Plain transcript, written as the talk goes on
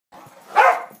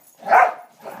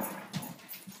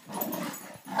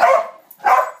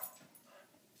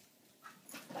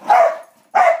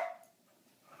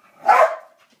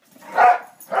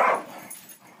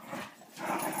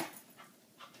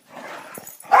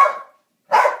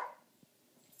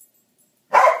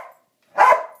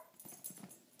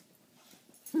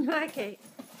Hi, Kate.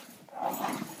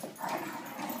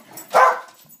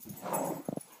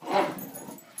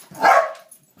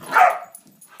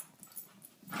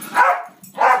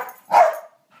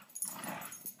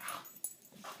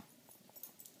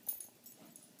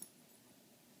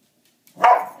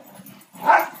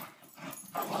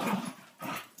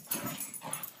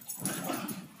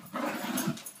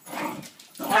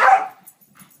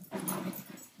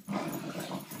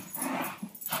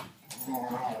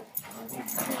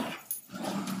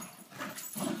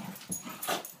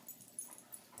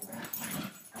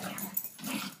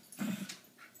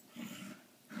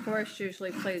 Forrest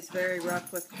usually plays very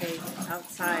rough with Kate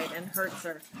outside and hurts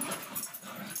her.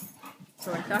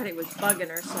 So I thought he was bugging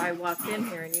her, so I walked in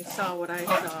here and you saw what I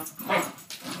saw.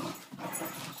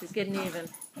 She's getting even.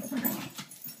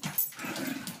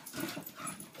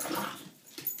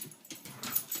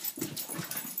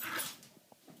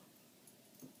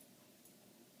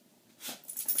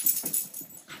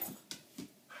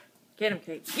 Get him,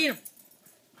 Kate. Get him.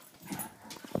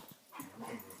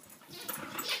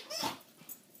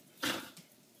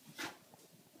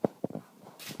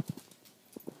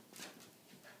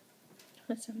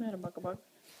 What's the matter, Buckabug?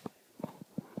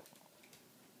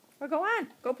 Well, go on.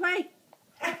 Go play.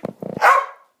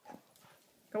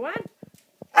 Go on.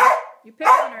 You pick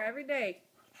on her every day.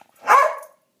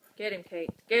 Get him, Kate.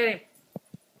 Get him.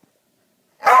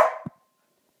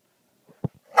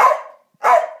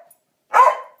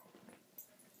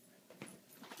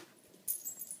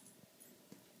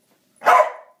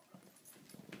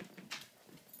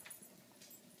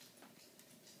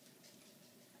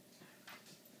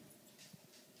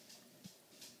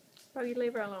 Oh, you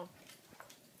leave her alone.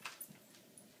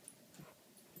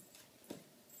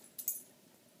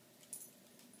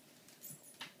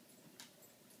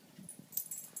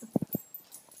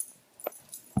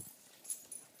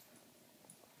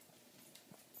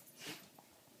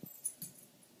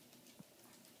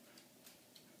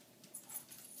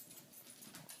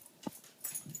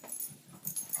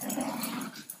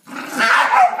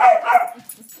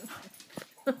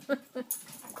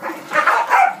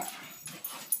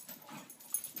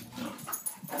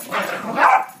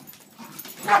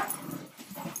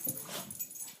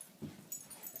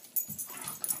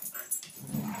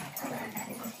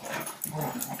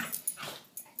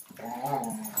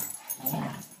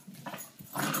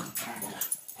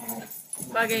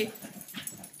 Buggy,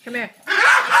 come here.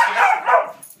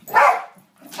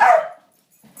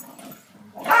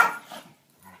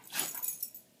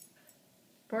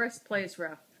 Forrest plays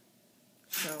rough,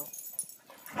 so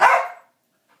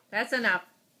that's enough.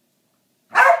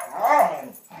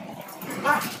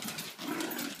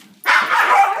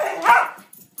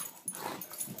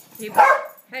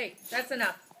 Hey, that's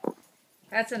enough.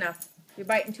 That's enough. You're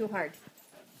biting too hard.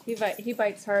 He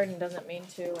bites hard and doesn't mean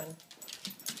to, and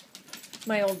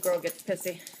my old girl gets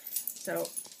pissy. So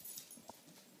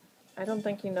I don't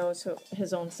think he knows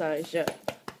his own size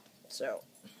yet. So,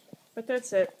 but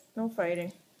that's it. No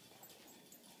fighting.